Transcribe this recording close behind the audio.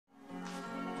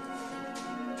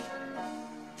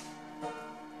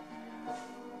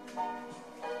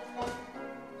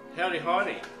Howdy,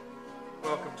 howdy.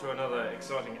 Welcome to another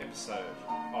exciting episode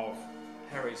of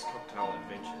Harry's Cocktail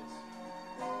Adventures.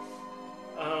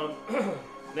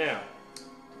 Now,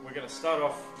 we're going to start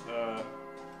off,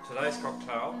 today's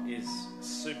cocktail is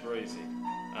super easy.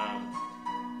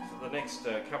 For the next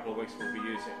couple of weeks we'll be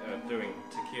doing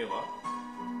tequila,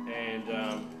 and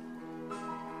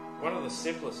one of the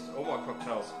simplest, all my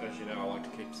cocktails, as you know, I like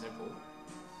to keep simple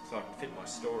so I can fit my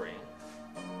story in.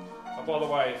 Oh, by the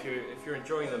way, if you're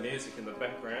enjoying the music in the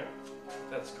background,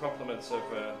 that's compliments of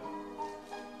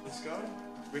this guy,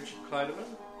 Richard Clayderman.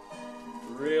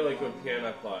 Really good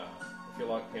piano player, if you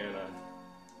like piano.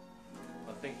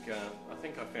 I think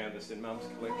I found this in Mum's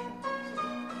collection.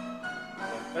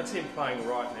 So that's him playing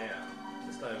right now,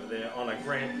 just over there on a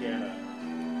grand piano.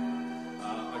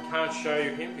 I can't show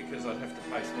you him because I'd have to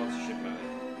pay sponsorship money.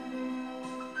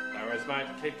 No worries, mate.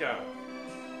 Keep going.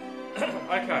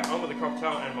 Okay, on with the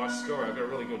cocktail and my story. I've got a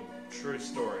really good, true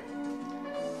story.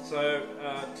 So,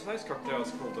 today's cocktail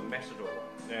is called the Matador.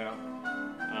 Now,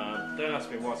 don't ask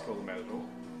me why it's called the Matador.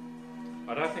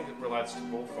 I don't think it relates to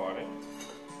bullfighting.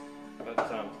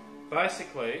 But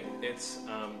basically, it's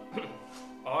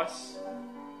ice,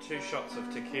 2 shots of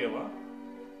tequila,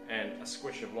 and a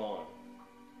squish of lime.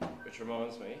 Which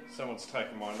reminds me, someone's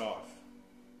taken my knife.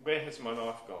 Where has my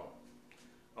knife gone?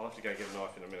 I'll have to go get a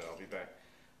knife in a minute, I'll be back.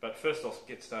 But first I'll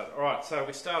get started. Alright, so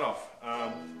we start off.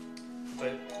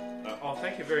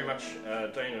 Thank you very much,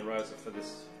 Dean and Rosa, for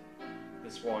this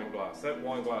wine glass. That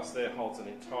wine glass there holds an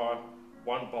entire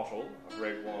 1 bottle of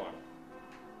red wine.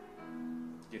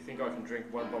 Do you think I can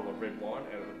drink 1 bottle of red wine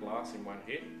out of a glass in one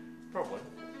hit? Probably.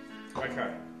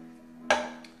 Okay.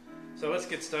 So let's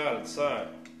get started. So,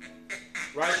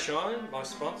 Ray Shine, my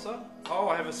sponsor. Oh,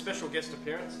 I have a special guest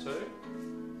appearance too.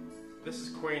 This is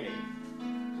Queenie.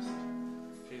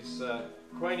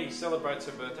 Queenie celebrates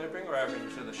her birthday. Bring her over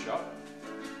into the shop.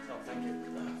 Oh, thank you.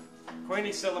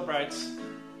 Queenie celebrates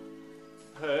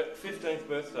her 15th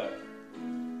birthday.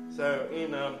 So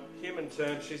in human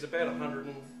terms, she's about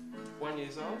 101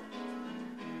 years old.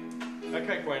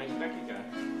 Okay, Queenie, back you go.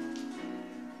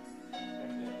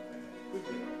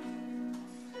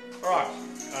 Alright,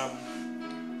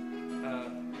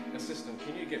 assistant,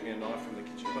 can you get me a knife from the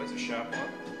kitchen, please? A sharp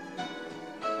one.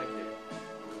 Thank you.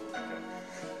 Okay.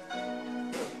 I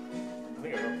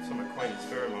think I've got some of Queenie's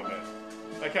fur in my mouth.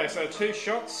 Okay, so 2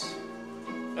 shots.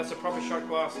 That's a proper shot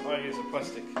glass. I use a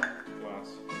plastic glass.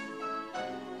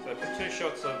 So for 2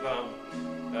 shots of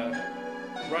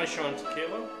Ray Shine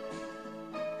tequila,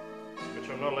 which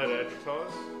I'm not allowed to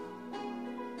advertise.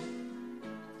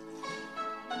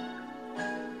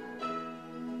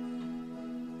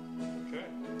 Okay,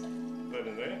 put it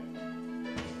in there.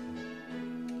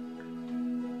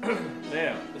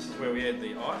 Now, this is where we add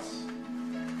the ice.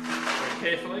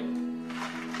 Very carefully.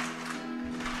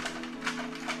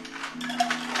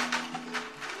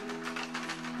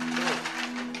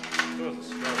 Doors are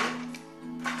strong.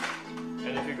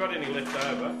 And if you've got any left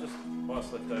over, just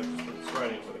ice left over, just put it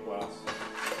straight into the glass.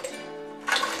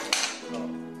 Oh,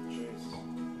 jeez.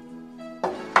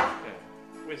 Okay.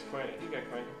 Where's Queenie? Here you go,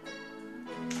 Queenie.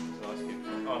 That's a nice gift.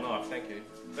 Oh, knife, thank you.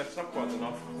 That's not quite the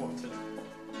knife I wanted.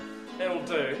 That'll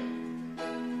do.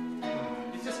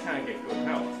 You just can't get good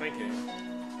help, thank you.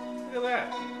 Look at that.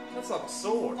 That's like a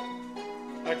sword.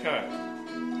 Okay.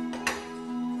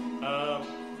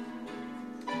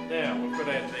 Now, we've got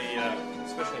to add the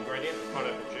special ingredient,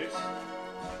 pineapple juice.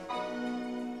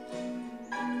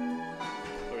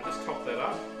 So we just top that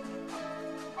up.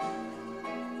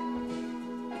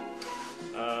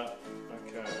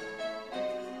 Okay.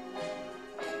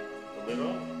 The lid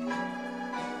on.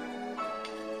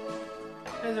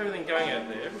 How's everything going out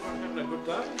there? Everyone having a good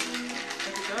day?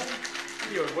 Happy day?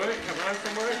 You at work, come home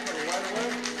from work, on your way to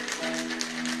work?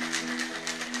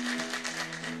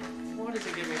 Why did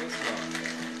he give me this knife?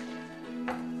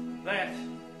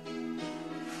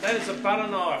 That is a butter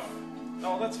knife.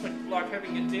 Oh, that's for like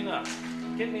having a dinner.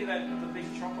 Get me that with the big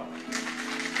chopper.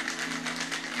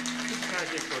 Just can't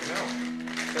get good help.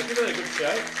 So give it a good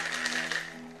shake.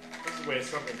 This is where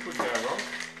something could go wrong,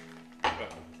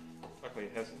 but luckily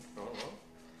it hasn't gone wrong.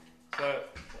 So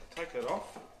take that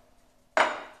off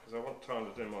because I want time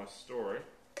to do my story.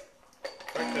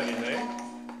 Crack that in there.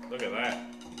 Look at that.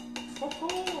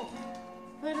 Oh,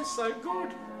 that is so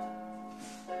good.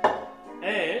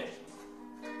 And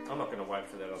I'm not going to wait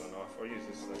for that other knife. I'll use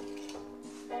this thing.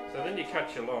 So then you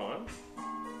cut your lime.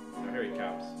 Oh, here he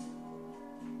comes.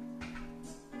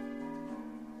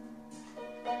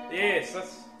 Yes,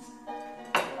 that's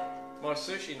my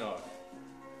sushi knife.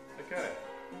 Okay,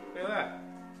 look at that.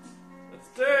 It's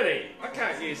dirty. I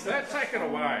can't use that. Take it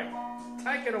away.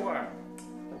 Take it away.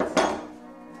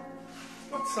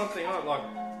 got something on it, like,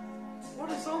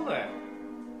 what is on that?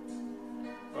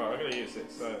 Alright, I've got to use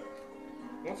this. So,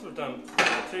 once we've done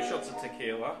 2 shots of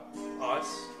tequila,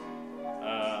 ice,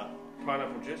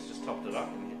 pineapple juice, just topped it up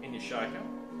in your shaker,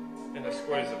 and a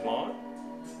squeeze of lime.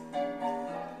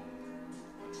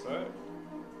 So,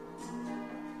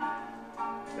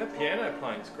 that piano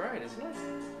playing's great, isn't it?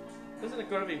 Isn't it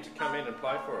good of him to come in and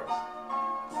play for us?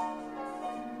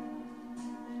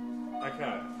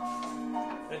 Okay,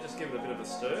 then just give it a bit of a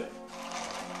stir.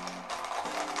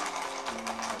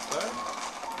 Like so.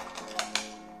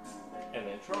 And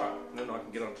then try it. And then I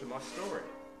can get on to my story.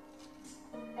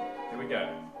 Here we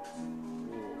go.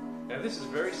 Now this is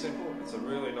very simple. It's a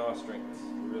really nice drink. This is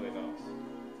really nice.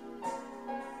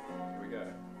 Here we go.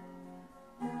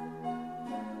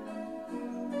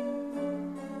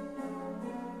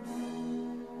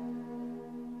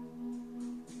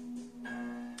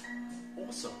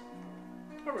 Awesome.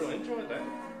 I really enjoyed that.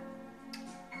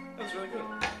 That was really good.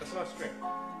 That's a nice drink.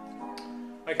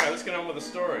 Okay, let's get on with the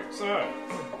story. So,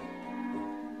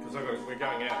 because we're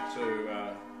going out to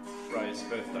Ray's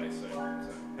birthday soon.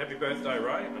 So, happy birthday,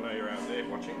 Ray. I know you're out there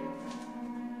watching.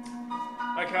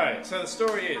 Okay, so the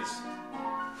story is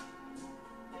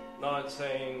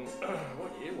 19...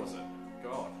 what year was it?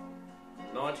 God.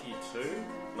 92,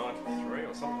 93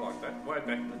 or something like that. Way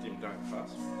back in the dim don't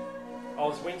fuss. I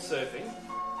was windsurfing.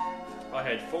 I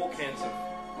had 4 cans of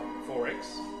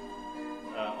 4X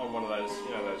on one of those,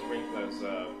 you know, those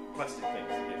plastic things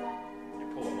that you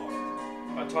pull them off.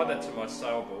 I tied that to my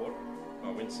sailboard,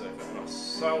 my windsurfer, and I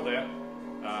sailed out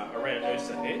around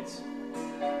Noosa Heads,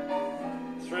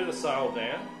 threw the sail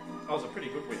down. I was a pretty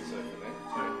good windsurfer then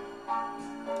too.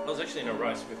 I was actually in a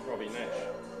race with Robbie Nash.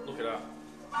 Look it up.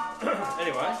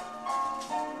 Anyway,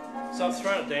 so I've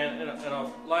thrown it down and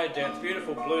I've laid down. It's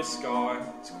beautiful blue sky.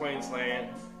 It's Queensland.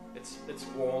 It's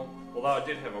warm. Although I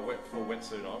did have a full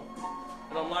wetsuit on,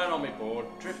 and I'm laying on my board,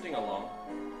 drifting along,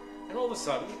 and all of a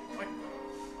sudden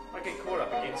I get caught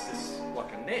up against this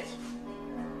like a net,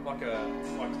 like a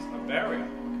barrier.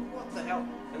 What the hell?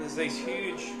 And there's these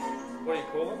huge, what do you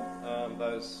call them?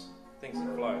 Those things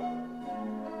that float.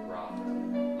 Raft.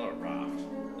 Not a raft.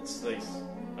 It's these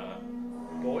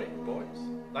buoys.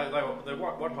 They're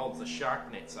what holds the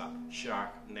shark nets up. Shark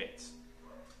nets.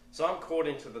 So I'm caught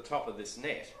into the top of this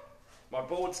net. My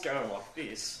board's going like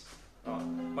this.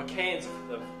 My cans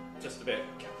have just about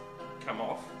come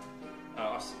off.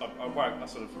 I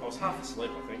was half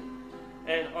asleep, I think.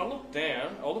 And I look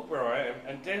down, I look where I am,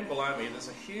 and down below me there's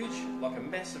a huge, like a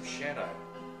massive shadow,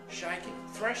 shaking,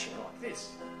 thrashing like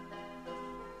this.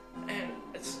 And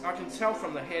I can tell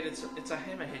from the head it's a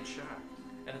hammerhead shark.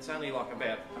 And it's only like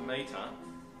about a metre,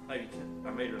 maybe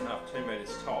a metre and a half, 2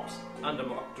 metres tops,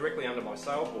 directly under my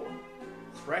sailboard.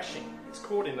 Thrashing. It's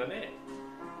caught in the net.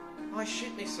 I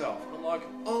shit myself. I'm like,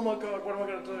 oh my god, what am I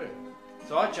going to do?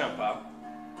 So I jump up,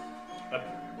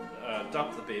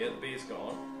 dump the beer's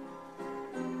gone,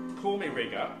 pull me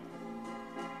rig up.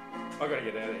 I've got to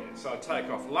get out of here. So I take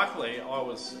off. Luckily, I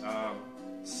was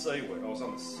seaward. I was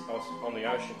on the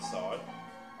ocean side,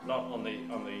 not on the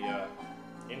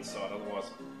inside.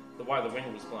 Otherwise, the way the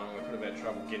wind was blowing, I could have had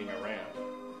trouble getting around.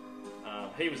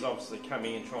 He was obviously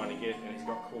coming in trying to get, and he's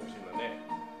got caught in the net.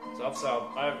 So I've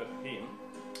sailed over him,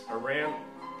 around,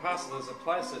 past. There's a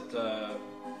place at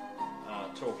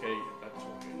Torquay.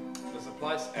 There's a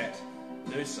place at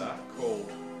Noosa called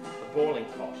the Boiling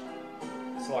Pot.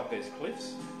 It's like there's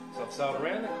cliffs. So I've sailed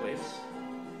around the cliffs,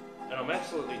 and I'm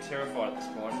absolutely terrified at this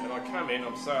point. And I come in,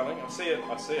 I'm sailing. I see a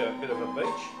bit of a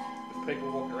beach with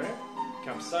people walking around.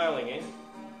 Come sailing in,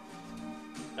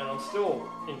 and I'm still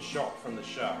in shock from the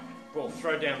shark. Well,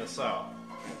 throw down the sail.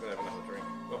 I'll have another drink.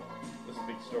 Oh, this is a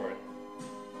big story.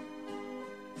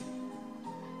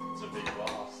 It's a big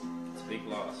glass. It's a big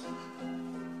glass.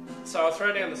 So I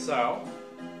throw down the sail,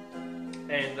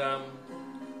 and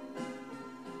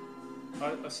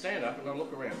I stand up and I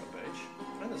look around the beach,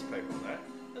 and there's people in that,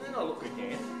 and then I look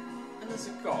again, and there's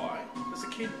a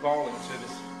kid bowling to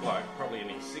this bloke, probably in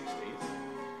his 60s.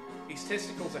 His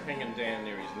testicles are hanging down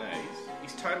near his knees.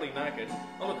 He's totally naked.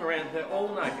 I look around, they're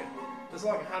all naked. There's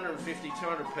like 150,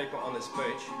 200 people on this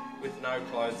beach with no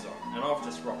clothes on. And I've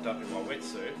just rocked up in my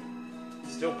wetsuit,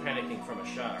 still panicking from a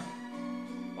shark.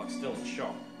 Like still in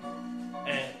shock.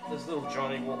 And there's little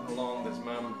Johnny walking along, there's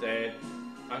Mum, Dad,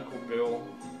 Uncle Bill,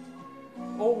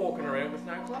 all walking around with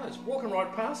no clothes, walking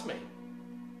right past me.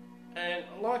 And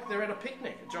like they're at a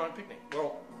picnic, a giant picnic.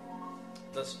 Well,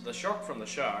 the shock from the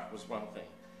shark was one thing.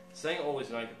 Seeing all these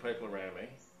naked people around me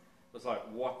was like,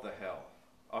 what the hell?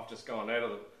 I've just gone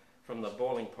from the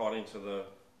boiling pot into the,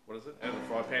 out of the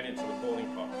fry pan into the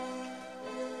boiling pot.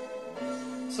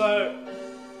 So,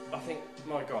 I think,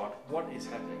 my God, what is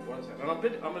happening? What is happening?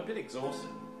 And I'm a bit exhausted,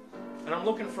 and I'm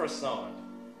looking for a sign.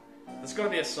 There's got to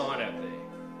be a sign out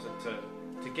there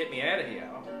to get me out of here.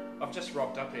 I've just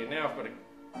rocked up here. Now I've got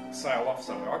to sail off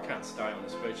somewhere. I can't stay on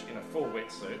this beach in a full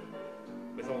wetsuit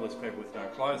with all these people with no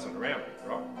clothes on around me,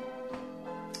 right?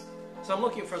 So I'm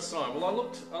looking for a sign. Well, I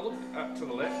looked up to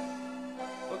the left,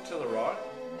 looked to the right.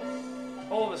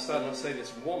 All of a sudden I see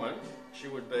this woman. She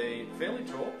would be fairly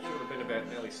tall. She would have been about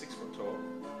nearly 6 foot tall.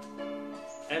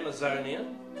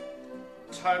 Amazonian,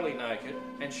 totally naked,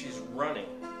 and she's running.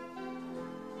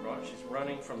 Right, she's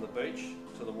running from the beach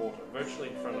to the water, virtually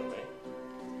in front of me.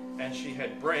 And she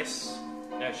had breasts.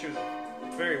 Now, she was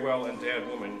a very well endowed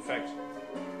woman. In fact,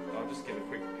 I'll just give a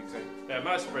quick example. Now,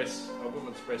 most breasts, a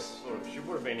woman's breasts, she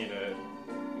would have been in her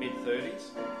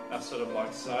mid-30s, are sort of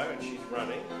like so, and she's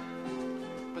running.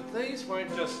 But these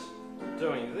weren't just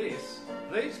doing this.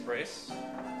 These breasts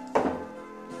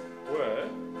were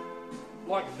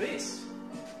like this.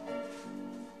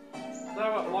 They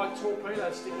were like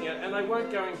torpedoes sticking out, and they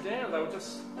weren't going down. They were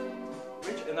just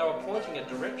rigid, and they were pointing a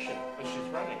direction as she's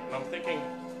running. And I'm thinking,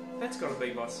 that's got to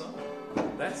be my sign.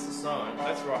 That's the sign.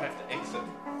 That's where I have to exit.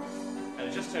 And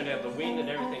it just turned out the wind and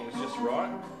everything was just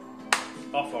right.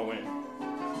 Off I went.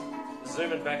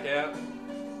 Zooming back out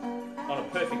on a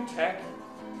perfect tack.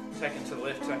 Tacking to the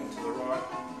left, tacking to the right.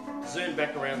 Zoom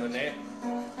back around the net.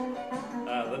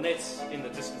 The net's in the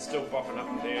distance, still bopping up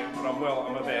and down, but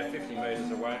I'm about 50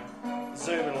 metres away.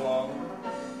 Zooming along.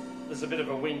 There's a bit of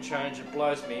a wind change. It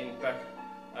blows me in back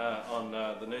on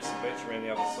the Noosa Beach around the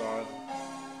other side.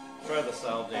 Throw the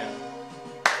sail down.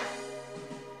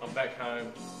 I'm back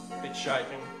home, a bit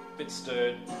shaken, a bit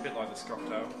stirred, a bit like this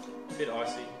cocktail, a bit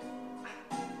icy.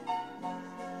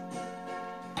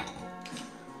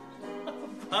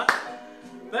 But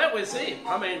that was it.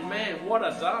 I mean, man, what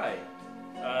a day.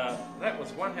 That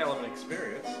was one hell of an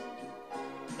experience,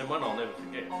 and one I'll never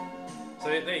forget. So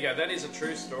there you go, that is a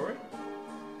true story.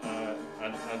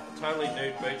 A totally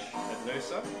nude beach at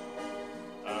Noosa,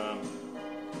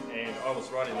 and I was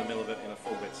right in the middle of it in a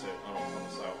full wetsuit on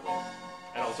the sailboat,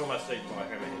 and I was almost eaten by a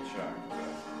hammerhead shark.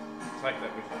 Take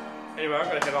that with you. Anyway,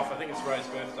 I've got to head off. I think it's Ray's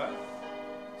birthday,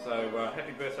 so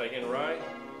happy birthday again, Ray.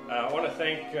 I want to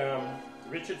thank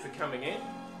Richard for coming in.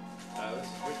 This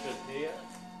is Richard here.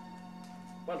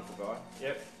 Wonderful guy.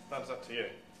 Yep, thumbs up to you.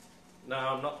 No,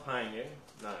 I'm not paying you.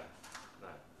 No.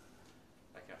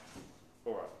 Okay.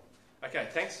 All right. Okay,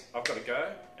 thanks. I've got to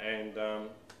go, and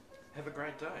have a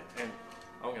great day. And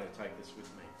I'm going to take this with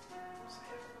me.